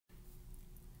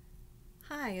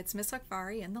Hi, it's Miss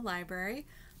Akvari in the library.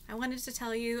 I wanted to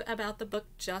tell you about the book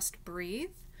Just Breathe.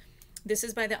 This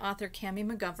is by the author Cami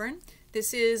McGovern.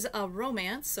 This is a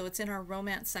romance, so it's in our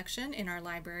romance section in our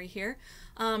library here.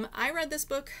 I read this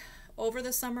book over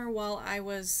the summer while I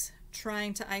was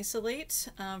trying to isolate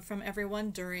from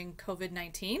everyone during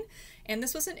COVID-19. And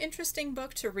this was an interesting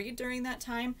book to read during that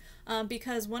time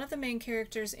because one of the main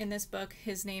characters in this book,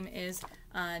 his name is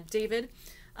David.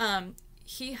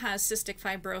 He has cystic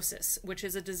fibrosis, which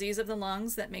is a disease of the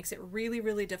lungs that makes it really,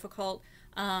 really difficult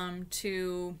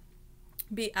to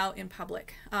be out in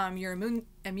public. Your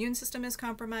immune system is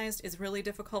compromised. It's really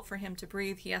difficult for him to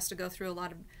breathe. He has to go through a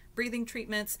lot of breathing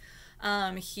treatments.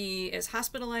 He is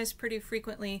hospitalized pretty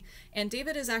frequently, and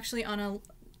David is actually on a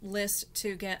list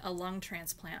to get a lung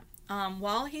transplant.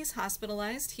 While he's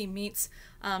hospitalized, he meets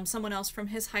someone else from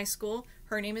his high school.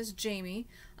 Her name is Jamie.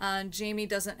 Jamie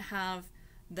doesn't have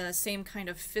the same kind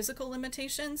of physical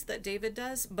limitations that David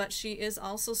does, but she is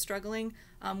also struggling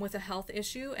with a health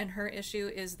issue, and her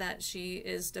issue is that she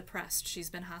is depressed. She's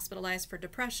been hospitalized for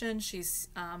depression, she's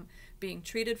being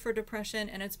treated for depression,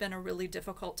 and it's been a really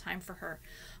difficult time for her.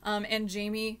 And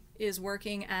Jamie is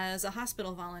working as a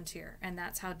hospital volunteer, and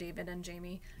that's how David and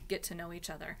Jamie get to know each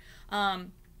other.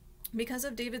 Because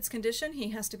of David's condition,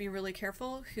 he has to be really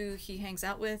careful who he hangs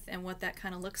out with and what that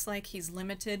kind of looks like. He's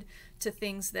limited to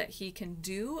things that he can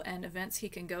do and events he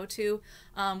can go to,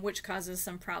 which causes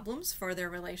some problems for their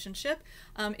relationship.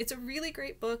 It's a really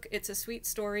great book. It's a sweet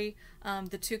story.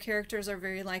 The two characters are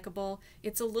very likable.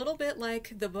 It's a little bit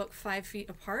like the book 5 Feet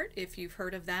Apart, if you've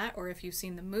heard of that, or if you've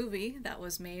seen the movie that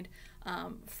was made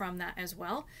from that as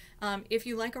well. If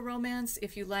you like a romance,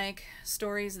 if you like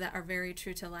stories that are very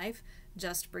true to life,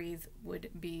 Just Breathe would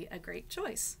be a great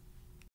choice.